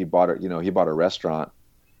player, he bought a restaurant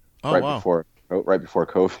before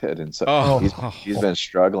COVID, and so he's been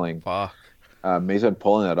struggling. Fuck. He's been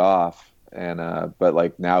pulling it off, and but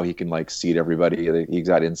like now he can like seat everybody. He's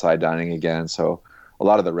got inside dining again, so a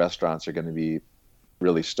lot of the restaurants are going to be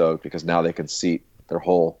really stoked because now they can seat their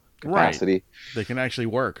whole capacity. Right. They can actually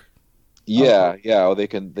work. Yeah, yeah. Well, they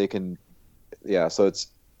can. Yeah. So it's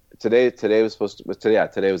today. Today was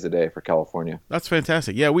today was the day for California. That's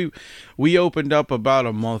fantastic. Yeah, we opened up about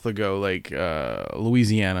a month ago, like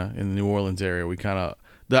Louisiana in the New Orleans area. We kind of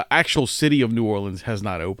the actual city of New Orleans has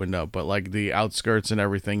not opened up, but like the outskirts and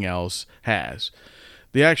everything else has.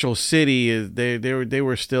 The actual city is they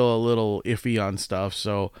were still a little iffy on stuff,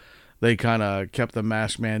 so they kind of kept the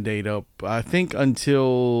mask mandate up, I think,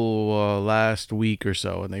 until last week or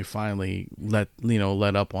so, and they finally let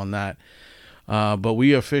up on that. But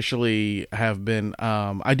we officially have been.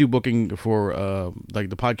 I do booking for like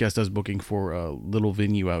the podcast does booking for a little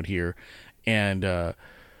venue out here, and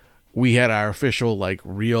we had our official like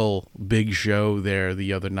real big show there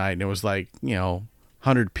the other night, and it was like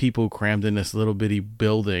 100 people crammed in this little bitty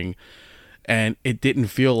building. And it didn't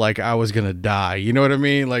feel like I was going to die. You know what I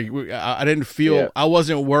mean? Like I didn't feel, I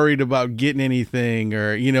wasn't worried about getting anything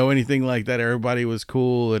or, anything like that. Everybody was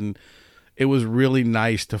cool. And it was really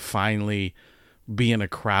nice to finally be in a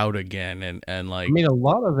crowd again and like, I mean, a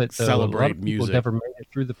lot of it, though, celebrate a lot of people music. never made it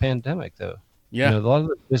through the pandemic, though. Yeah. A lot of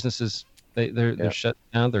the businesses, they're shut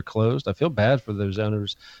down. They're closed. I feel bad for those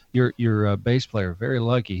owners. Your bass player, very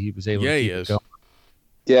lucky. He was able to keep it going.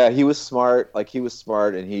 Yeah, he was smart. Like he was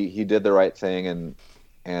smart, and he did the right thing,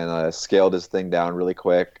 and scaled his thing down really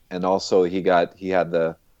quick. And also, he had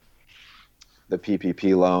the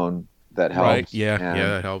PPP loan that helped. Right. Yeah.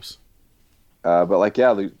 That helps. But like,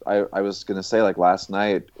 I was gonna say, like last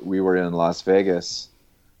night we were in Las Vegas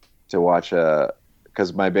to watch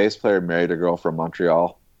because my bass player married a girl from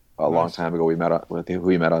Montreal a long time ago. We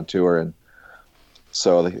met on tour, and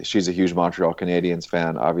so she's a huge Montreal Canadiens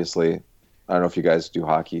fan, obviously. I don't know if you guys do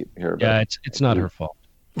hockey here. Yeah, it's not her fault.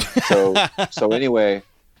 So anyway,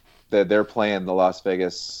 they're playing the Las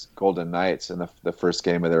Vegas Golden Knights, and the first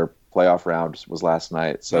game of their playoff round was last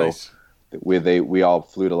night. So nice. we all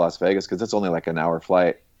flew to Las Vegas because it's only like an hour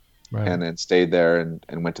flight, right. And then stayed there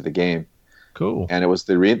and went to the game. Cool. And it was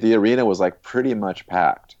the arena was like pretty much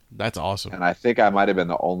packed. That's awesome. And I think I might have been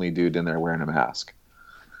the only dude in there wearing a mask.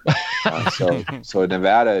 So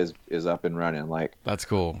Nevada is up and running. Like that's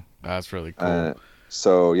cool. That's really cool.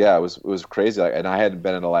 So yeah, it was crazy. Like, and I hadn't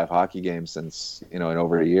been in a live hockey game since in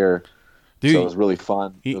over a year. Dude, so it was really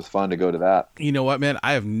fun. It was fun to go to that. You know what, man?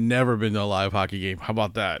 I have never been to a live hockey game. How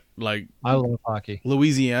about that? Like, I love hockey.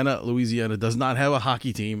 Louisiana does not have a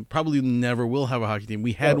hockey team. Probably never will have a hockey team.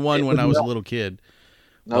 We had one when I was a little kid.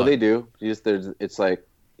 No, they do. It's like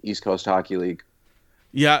East Coast Hockey League.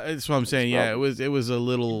 Yeah, that's what I'm saying. Yeah, it was a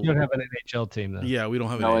little. You don't have an NHL team, though. Yeah, we don't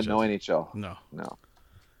have an NHL. NHL. No NHL. No.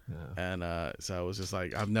 Yeah. And so I was just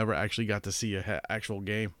like, I've never actually got to see a actual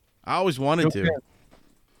game. I always wanted to.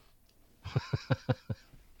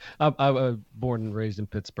 I was born and raised in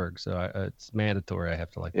Pittsburgh, so it's mandatory. I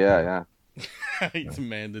have to like. Yeah. It's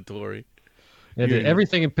mandatory. Yeah,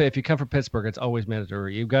 everything if you come from Pittsburgh, it's always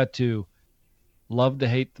mandatory. You've got to love to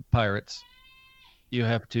hate the Pirates. You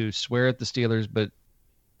have to swear at the Steelers, but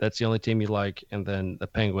that's the only team you like, and then the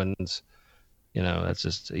Penguins. That's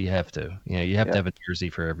just you have to. You have to have a jersey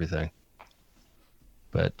for everything.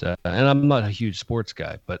 But and I'm not a huge sports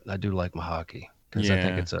guy, but I do like my hockey because I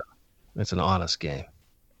think it's an honest game.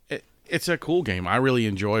 It's a cool game. I really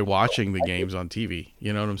enjoy watching the games on TV.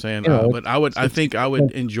 You know what I'm saying? But I think I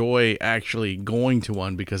would enjoy actually going to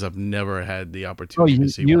one because I've never had the opportunity to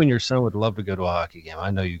see one. You and your son would love to go to a hockey game. I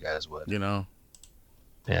know you guys would.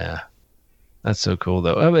 Yeah. That's so cool,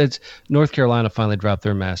 though. It's North Carolina finally dropped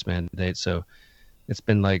their mask mandate, so it's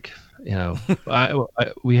been like,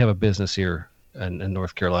 we have a business here in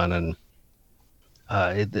North Carolina, and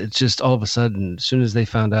it's just all of a sudden, as soon as they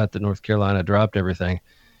found out that North Carolina dropped everything,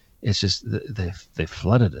 it's just they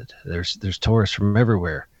flooded it. There's tourists from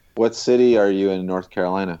everywhere. What city are you in North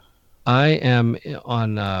Carolina? I am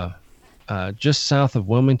on just south of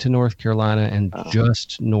Wilmington, North Carolina, and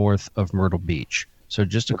just north of Myrtle Beach. So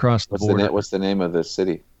just across the border. What's the name of the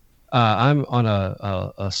city? I'm on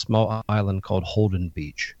a small island called Holden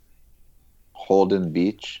Beach. Holden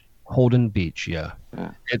Beach? Holden Beach, yeah.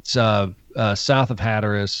 It's south of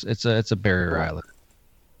Hatteras. It's a barrier island.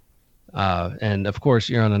 And of course,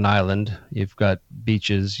 you're on an island. You've got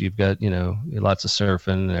beaches. You've got lots of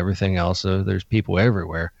surfing and everything else. So there's people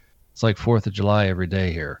everywhere. It's like 4th of July every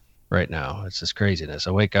day here right now. It's just craziness.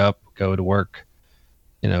 I wake up, go to work.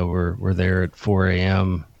 We're there at 4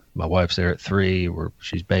 a.m. My wife's there at 3.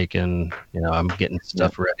 She's baking. I'm getting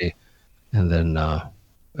stuff ready, and then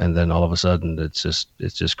all of a sudden it's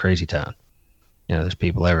just crazy town. there's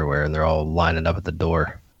people everywhere, and they're all lining up at the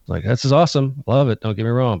door. Like, this is awesome, love it. Don't get me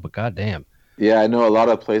wrong, but goddamn. Yeah, I know a lot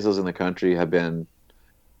of places in the country have been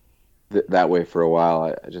that way for a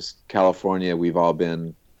while. I just California, we've all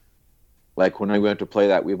been like when we went to play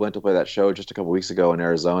that show just a couple weeks ago in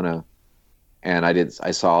Arizona, and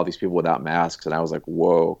I saw all these people without masks, and I was like,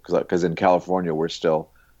 whoa, because in California we're still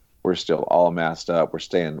all masked up. We're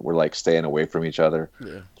staying away from each other.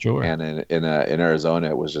 Yeah, sure. And in Arizona,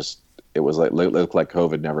 it was like looked like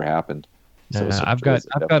COVID never happened. So I've got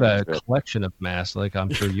a collection of masks, like I'm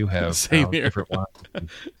sure you have. Same here. Different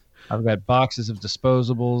ones. I've got boxes of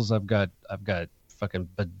disposables. I've got fucking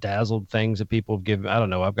bedazzled things that people have given. I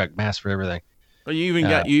don't know. I've got masks for everything. Well,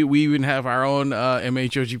 we even have our own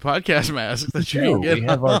MHOG podcast masks that you can get. We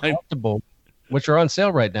have our multiple, which are on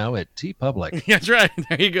sale right now at TeePublic. That's right.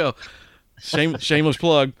 There you go. Shameless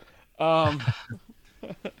plug.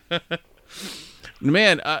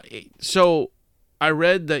 Man, so I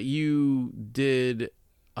read that you did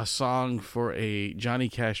a song for a Johnny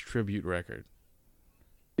Cash tribute record.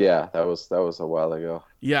 Yeah, that was a while ago.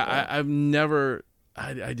 Yeah. I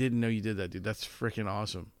didn't know you did that, dude. That's freaking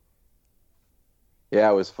awesome. Yeah,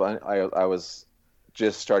 it was fun. I was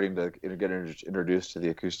just starting to get introduced to the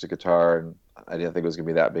acoustic guitar, and I didn't think it was going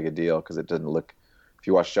to be that big a deal because it didn't look. If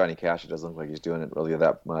you watch Johnny Cash, it doesn't look like he's doing it really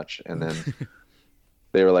that much. And then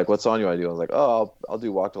they were like, "What song do you want to do?" I was like, "Oh, I'll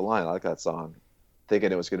do Walk the Line. I like that song,"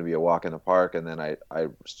 thinking it was going to be a walk in the park. And then I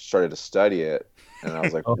started to study it, and I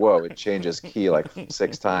was like, "Whoa, it changes key like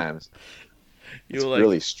 6 times." It's like,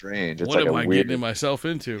 really strange. It's what like am I getting myself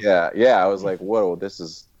into? Yeah. I was like, "Whoa, this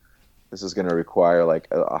is going to require like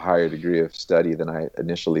a higher degree of study than I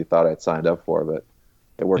initially thought I'd signed up for," but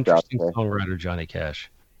it worked out. Songwriter Johnny Cash.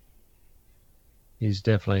 He's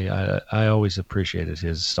definitely. I always appreciated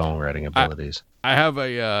his songwriting abilities. I have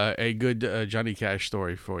a good Johnny Cash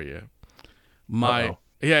story for you.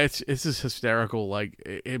 It's just hysterical. Like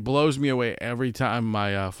it blows me away every time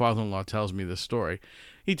my father-in-law tells me this story.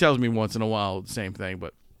 He tells me once in a while the same thing,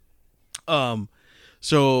 but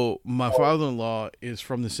so my father-in-law is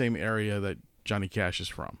from the same area that Johnny Cash is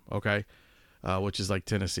from, okay? Which is like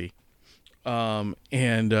Tennessee. And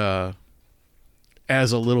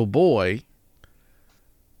as a little boy,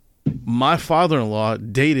 my father-in-law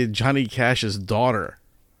dated Johnny Cash's daughter.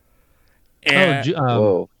 And,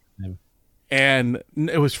 and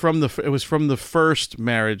it was from the first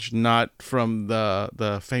marriage, not from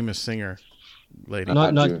the famous singer lady.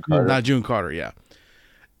 Not June Carter, yeah.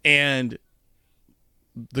 And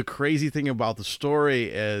the crazy thing about the story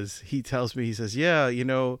is he tells me, he says, yeah,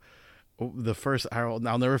 I'll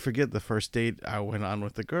never forget the first date I went on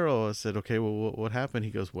with the girl. I said, okay, well, what happened?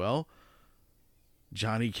 He goes, well,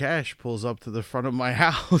 Johnny Cash pulls up to the front of my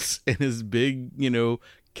house in his big,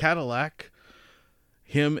 Cadillac.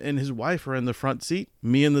 Him and his wife are in the front seat,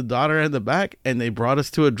 me and the daughter in the back, and they brought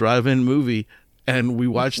us to a drive-in movie, and we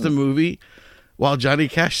watched the movie while Johnny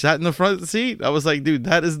Cash sat in the front seat. I was like, dude,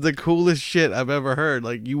 that is the coolest shit I've ever heard.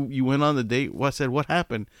 Like, you went on the date. What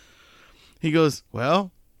happened? He goes,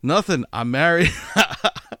 well, nothing. I'm married.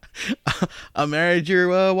 I married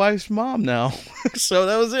your wife's mom now. So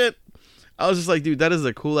that was it. I was just like, dude, that is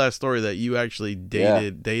a cool ass story that you actually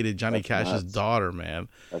dated Johnny Cash's daughter, man.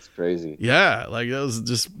 That's crazy. Yeah, like that was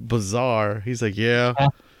just bizarre. He's like, yeah.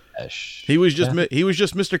 He was just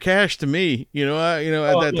Mr. Cash to me, at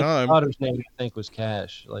that time. My daughter's name, I think, was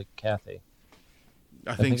Cash, like Kathy.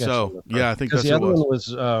 I think so. Yeah, I think that's the other one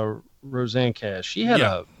was Rosanne Cash. She had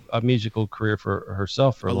a musical career for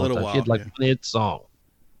herself for a long time. She had like one hit song,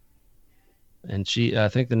 and I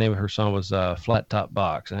think the name of her song was "Flat Top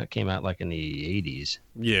Box," and that came out like in the 80s.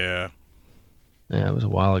 Yeah, it was a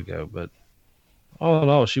while ago, but all in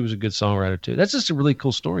all, she was a good songwriter too. That's just a really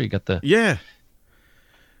cool story. You got the yeah.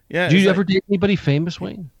 Did you ever date anybody famous,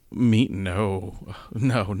 Wayne? Me? No,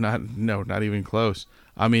 not even close.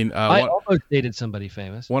 I mean, I almost dated somebody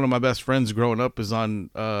famous. One of my best friends growing up is on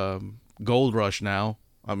Gold Rush now.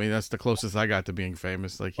 I mean, that's the closest I got to being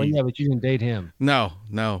famous. Like, but you didn't date him. No.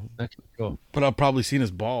 Okay, cool. But I've probably seen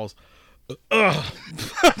his balls. That's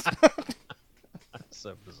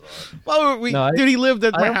so bizarre. Well, dude, he lived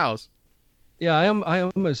at my house. Yeah, I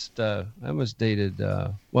almost dated.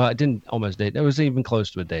 Well, I didn't almost date. It was even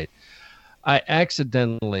close to a date. I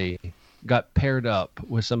accidentally got paired up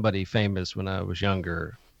with somebody famous when I was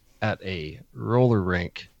younger at a roller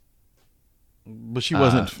rink. But she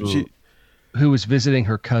wasn't. Who was visiting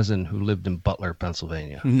her cousin who lived in Butler,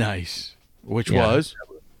 Pennsylvania. Nice. Which was?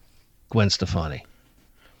 Gwen Stefani.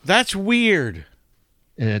 That's weird.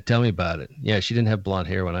 Tell me about it. Yeah, she didn't have blonde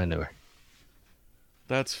hair when I knew her.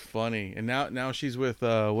 That's funny. And now she's with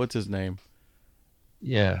what's his name?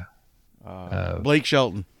 Yeah. Blake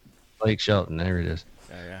Shelton. Blake Shelton. There it is.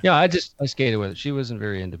 Yeah, I skated with it. She wasn't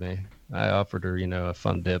very into me. I offered her, a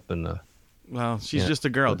fun dip and well, she's just a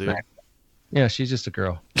girl, dude. Yeah, she's just a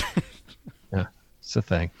girl. Yeah, it's a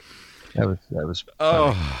thing. That was.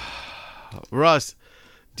 Russ,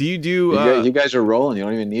 do you do? You guys are rolling. You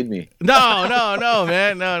don't even need me. No,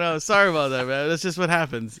 man, no. Sorry about that, man. That's just what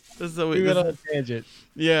happens. This is we got on a tangent.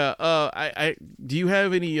 Yeah. I do you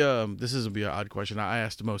have any? This is gonna be an odd question. I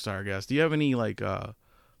asked most of our guests. Do you have any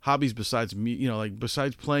hobbies besides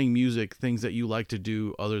besides playing music? Things that you like to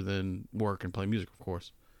do other than work and play music, of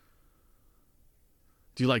course.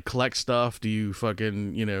 Do you collect stuff? Do you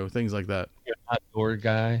fucking things like that? You're an outdoor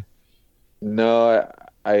guy. No,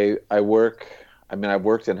 I work. I mean, I've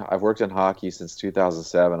worked in hockey since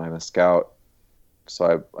 2007. I'm a scout,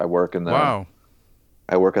 so I work in the. Wow.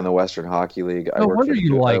 I work in the Western Hockey League. I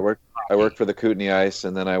work for the Kootenay Ice,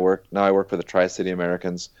 and then I work for the Tri-City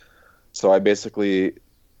Americans. So I basically,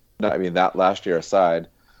 that last year aside,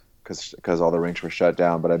 because all the rinks were shut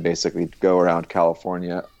down, but I basically go around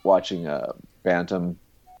California watching Bantam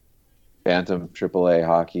AAA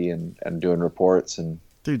hockey and doing reports and.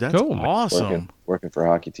 Dude, that's awesome. Working for a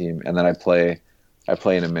hockey team, and then I play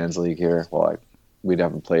in a men's league here. Well, we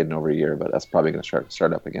haven't played in over a year, but that's probably going to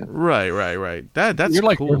start up again. Right. That's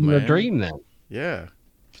you're cool, man. You're a dream then. Yeah.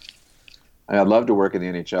 I'd love to work in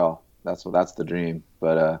the NHL. That's the dream.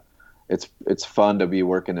 But it's fun to be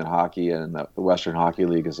working in hockey, and the Western Hockey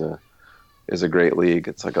League is a great league.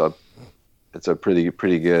 It's a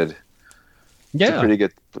pretty good. Yeah.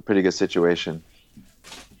 It's a pretty good situation.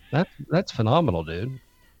 That's phenomenal, dude.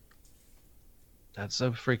 That's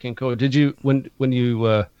so freaking cool. Did you, when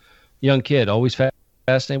you young kid, always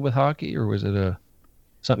fascinated with hockey, or was it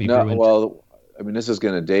something you grew into? Well, I mean, this is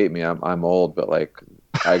going to date me. I'm old, but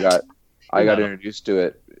I got introduced to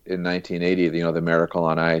it in 1980. The Miracle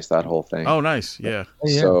on Ice, that whole thing. Oh, nice, yeah.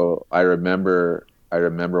 So I remember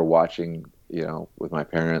watching, with my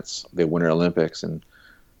parents, the Winter Olympics, and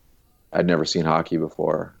I'd never seen hockey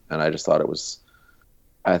before, and I just thought it was.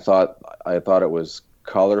 I thought it was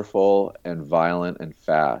colorful and violent and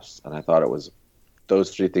fast, and I thought it was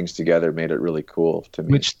those three things together made it really cool to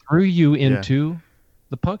me. Which threw you into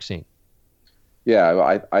the punk scene.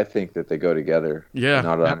 Yeah, I think that they go together. Yeah,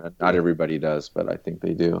 not everybody does, but I think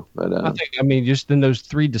they do. But I mean, just in those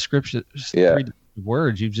three descriptions, three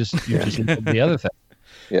words, you just nailed the other thing.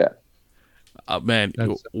 Yeah. Man,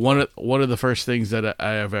 one of the first things that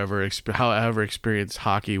I have ever experienced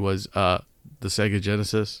hockey was the Sega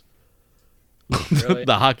Genesis. Really?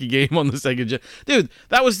 The hockey game on the Sega Genesis. Dude,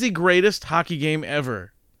 that was the greatest hockey game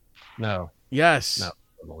ever. No. Yes.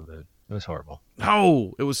 No, dude. It was horrible.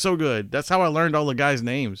 No, it was so good. That's how I learned all the guys'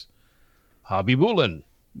 names. Hobby Bullen.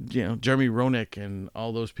 Jeremy Roenick and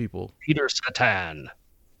all those people. Peter Satan.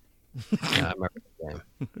 Yeah, I remember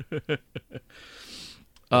the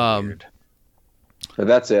game. But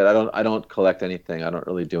that's it. I don't collect anything. I don't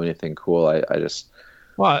really do anything cool. I just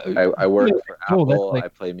I work for Apple. I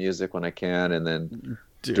play music when I can, and then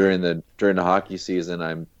during the hockey season,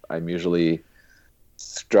 I'm usually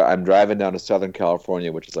driving down to Southern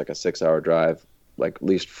California, which is like a 6-hour drive, at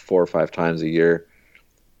least 4 or 5 times a year,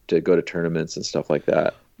 to go to tournaments and stuff like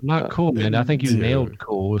that. Not cool, man. I think you nailed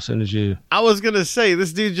cool as soon as you. I was gonna say,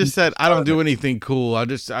 this dude just said, "I don't do anything cool. I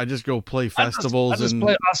just go play festivals I just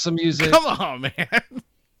play awesome music." Come on, man.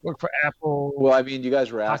 Work for Apple. Well, I mean, you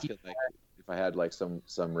guys were asking if I had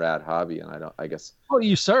some rad hobby, and I guess. Oh,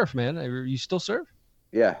 you surf, man. You still surf?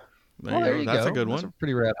 Yeah. There you go. That's a good one. That's a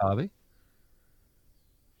pretty rad hobby.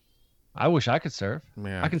 I wish I could surf.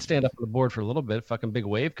 Yeah. I can stand up on the board for a little bit. Fucking big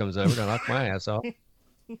wave comes over, gonna knock my ass off.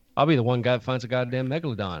 I'll be the one guy that finds a goddamn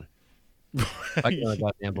megalodon. I get on a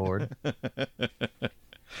goddamn board.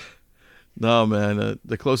 No, man.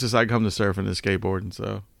 The closest I come to surfing is skateboarding,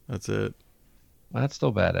 so that's it. That's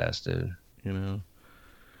still badass, dude.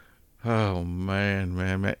 Oh, man.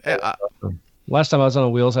 Last time I was on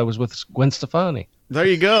wheels, I was with Gwen Stefani. There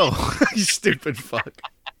you go. You stupid fuck.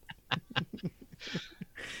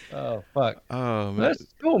 Oh, fuck. Oh, man. That's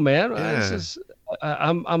cool, man. Yeah.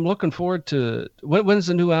 I'm looking forward to when's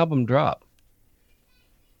the new album drop?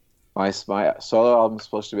 My solo album's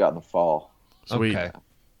supposed to be out in the fall. Sweet. Okay.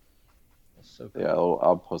 So cool. Yeah,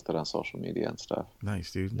 I'll post it on social media and stuff.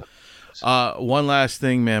 Nice, dude. One last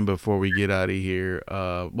thing, man, before we get out of here.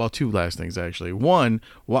 Well, two last things actually. One,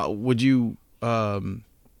 what would you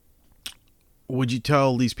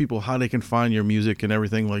tell these people how they can find your music and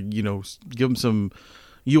everything? Give them some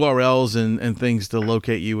URLs and things to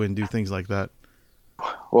locate you and do things like that.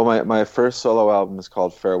 Well, my first solo album is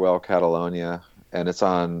called Farewell Catalonia, and it's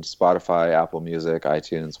on Spotify, Apple Music,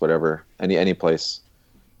 iTunes, whatever, any place.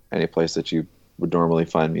 any place that you would normally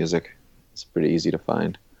find music. It's pretty easy to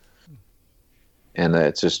find. And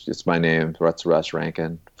it's my name. That's Russ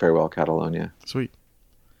Rankin. Farewell, Catalonia. Sweet.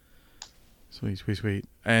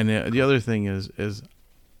 And the other thing is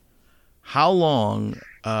how long?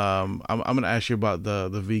 I'm going to ask you about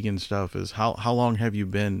the vegan stuff. Is how long have you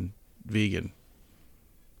been vegan?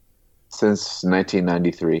 Since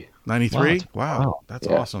 1993. 93? Wow. That's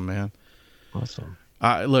awesome, man. Awesome.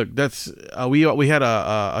 Look, that's we had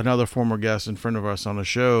another former guest and friend of ours on the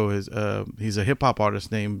show. He's a hip hop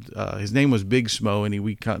artist named his name was Big Smo, and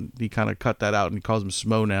he kind of cut that out and he calls him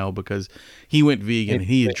Smo now because he went vegan and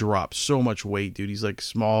he had dropped so much weight, dude. He's like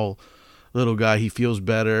small little guy. He feels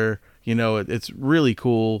better. You know, it's really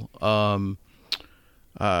cool.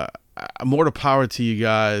 More to power to you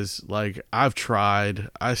guys. Like, I've tried,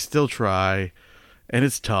 I still try, and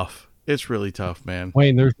it's tough. It's really tough, man.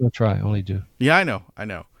 Wayne, there's no try, only do. Yeah, I know.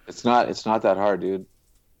 It's not that hard, dude.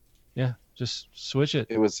 Yeah, just switch it.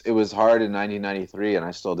 It was hard in 1993, and I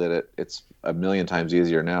still did it. It's a million times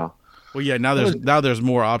easier now. Well, yeah, now there's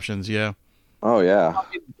more options. Yeah. Oh yeah.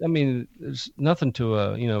 I mean, there's nothing to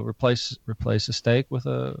replace a steak with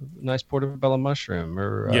a nice portobello mushroom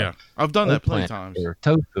or yeah. I've done that plenty of times. Or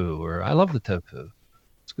tofu, or I love the tofu.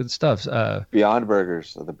 It's good stuff. Beyond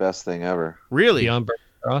Burgers are the best thing ever. Really? Beyond Burgers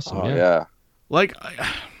are awesome. Oh yeah. Like,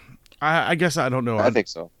 I guess I don't know. I think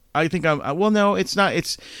so. I think well, no, it's not.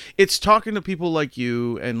 It's talking to people like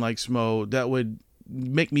you and like Smo that would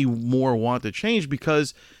make me more want to change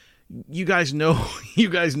because you guys know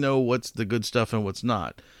what's the good stuff and what's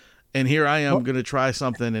not. And here I am going to try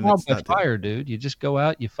something and it's not fire, dude. You just go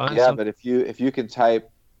out, you find something. But if you can type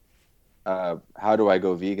how do I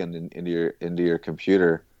go vegan into your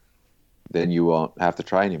computer, then you won't have to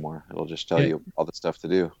try anymore. It'll just tell you all the stuff to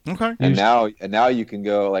do. Okay. And now you can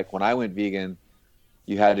go, like when I went vegan,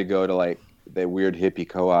 you had to go to like the weird hippie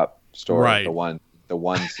co-op store, right. the ones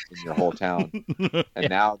in your whole town. And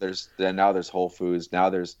now there's Whole Foods. Now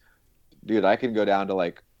dude, I can go down to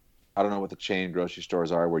like, I don't know what the chain grocery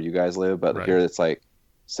stores are where you guys live, but right. Here it's like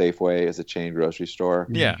Safeway is a chain grocery store.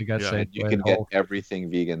 Yeah. You can get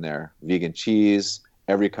everything vegan there. Vegan cheese,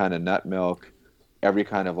 every kind of nut milk, every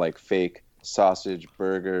kind of like fake sausage,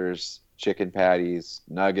 burgers, chicken patties,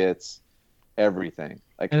 nuggets, everything.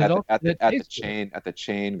 Like at the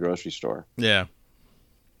chain grocery store. Yeah.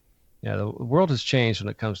 Yeah, the world has changed when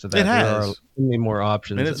it comes to that. It has. There are many more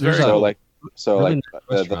options. And it's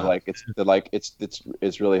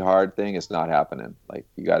it's really hard thing. It's not happening. Like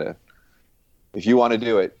you gotta, if you want to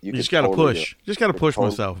do it, you just gotta push. Just gotta push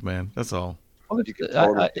myself, man. That's all. Well,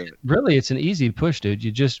 really, it's an easy push, dude.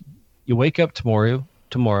 You wake up tomorrow,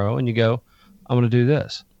 and you go, I'm gonna do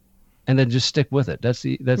this, and then just stick with it. That's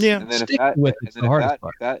And then the hardest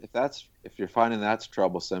part. If you're finding that's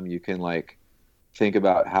troublesome, you can like think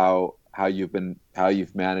about how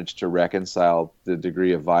you've managed to reconcile the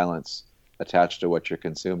degree of violence attached to what you're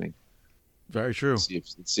consuming. Very true.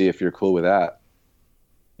 See if you're cool with that.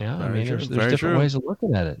 Yeah, I mean, there's different ways of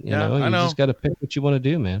looking at it. You know, you just got to pick what you want to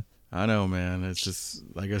do, man. I know, man. It's just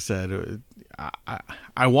like I said.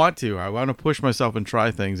 I want to push myself and try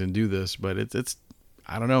things and do this, but it's.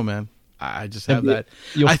 I don't know, man. I just have that.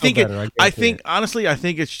 Honestly, I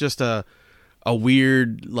think it's just a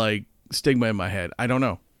weird like stigma in my head. I don't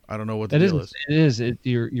know what the deal is. It is.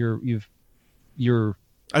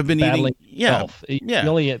 I've been battling eating. Yeah. The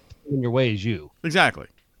only in your way is you. Exactly.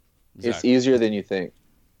 It's easier than you think.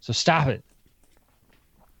 So stop it.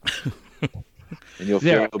 And you'll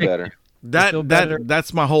feel better.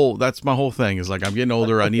 That's my whole thing is like I'm getting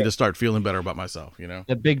older. I need to start feeling better about myself. You know,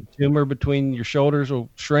 that big tumor between your shoulders will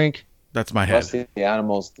shrink. That's my head.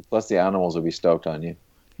 Plus the animals will be stoked on you.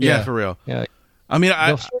 Yeah, for real. Yeah. I mean,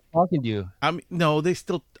 they'll start talking to you.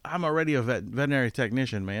 I'm already a veterinary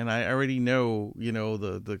technician, man. I already know,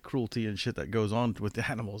 the cruelty and shit that goes on with the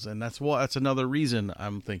animals, and that's another reason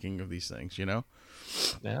I'm thinking of these things. You know.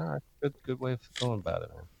 Yeah, good way of going about it,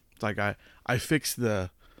 man. It's like I fix the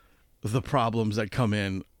problems that come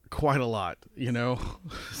in quite a lot,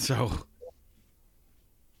 So.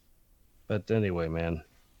 But anyway, man.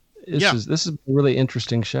 This is a really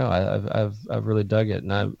interesting show. I've really dug it,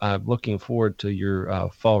 and I'm looking forward to your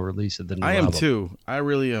fall release of the new album. I am too. I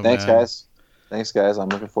really am. Thanks, guys. I'm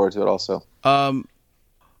looking forward to it also.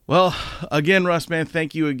 Well, again, Russ, man,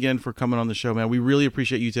 thank you again for coming on the show, man. We really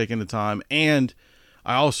appreciate you taking the time, and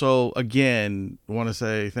I also again want to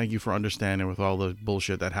say thank you for understanding with all the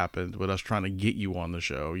bullshit that happened with us trying to get you on the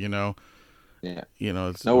show. Yeah.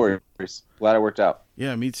 It's no worries. Glad it worked out.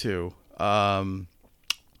 Yeah, me too. And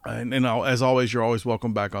as always, you're always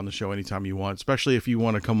welcome back on the show anytime you want, especially if you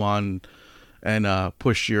want to come on and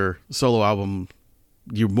push your solo album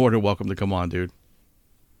you're more than welcome to come on, dude.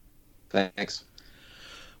 Thanks.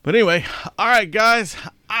 But anyway, all right, guys.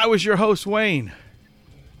 I was your host, Wayne.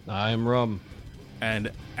 I'm Rum.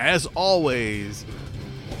 And as always,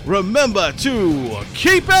 remember to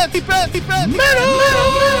keep it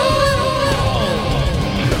metal!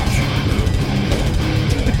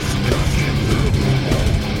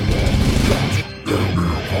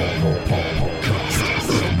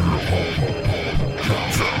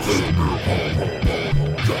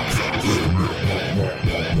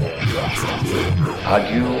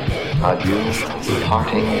 Adieu, adieu,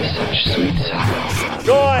 parting is such sweet sorrow.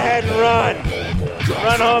 Go ahead and run.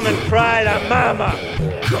 Run home and cry to mama.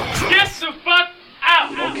 Get the fuck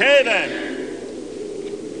out! Okay then.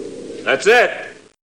 That's it.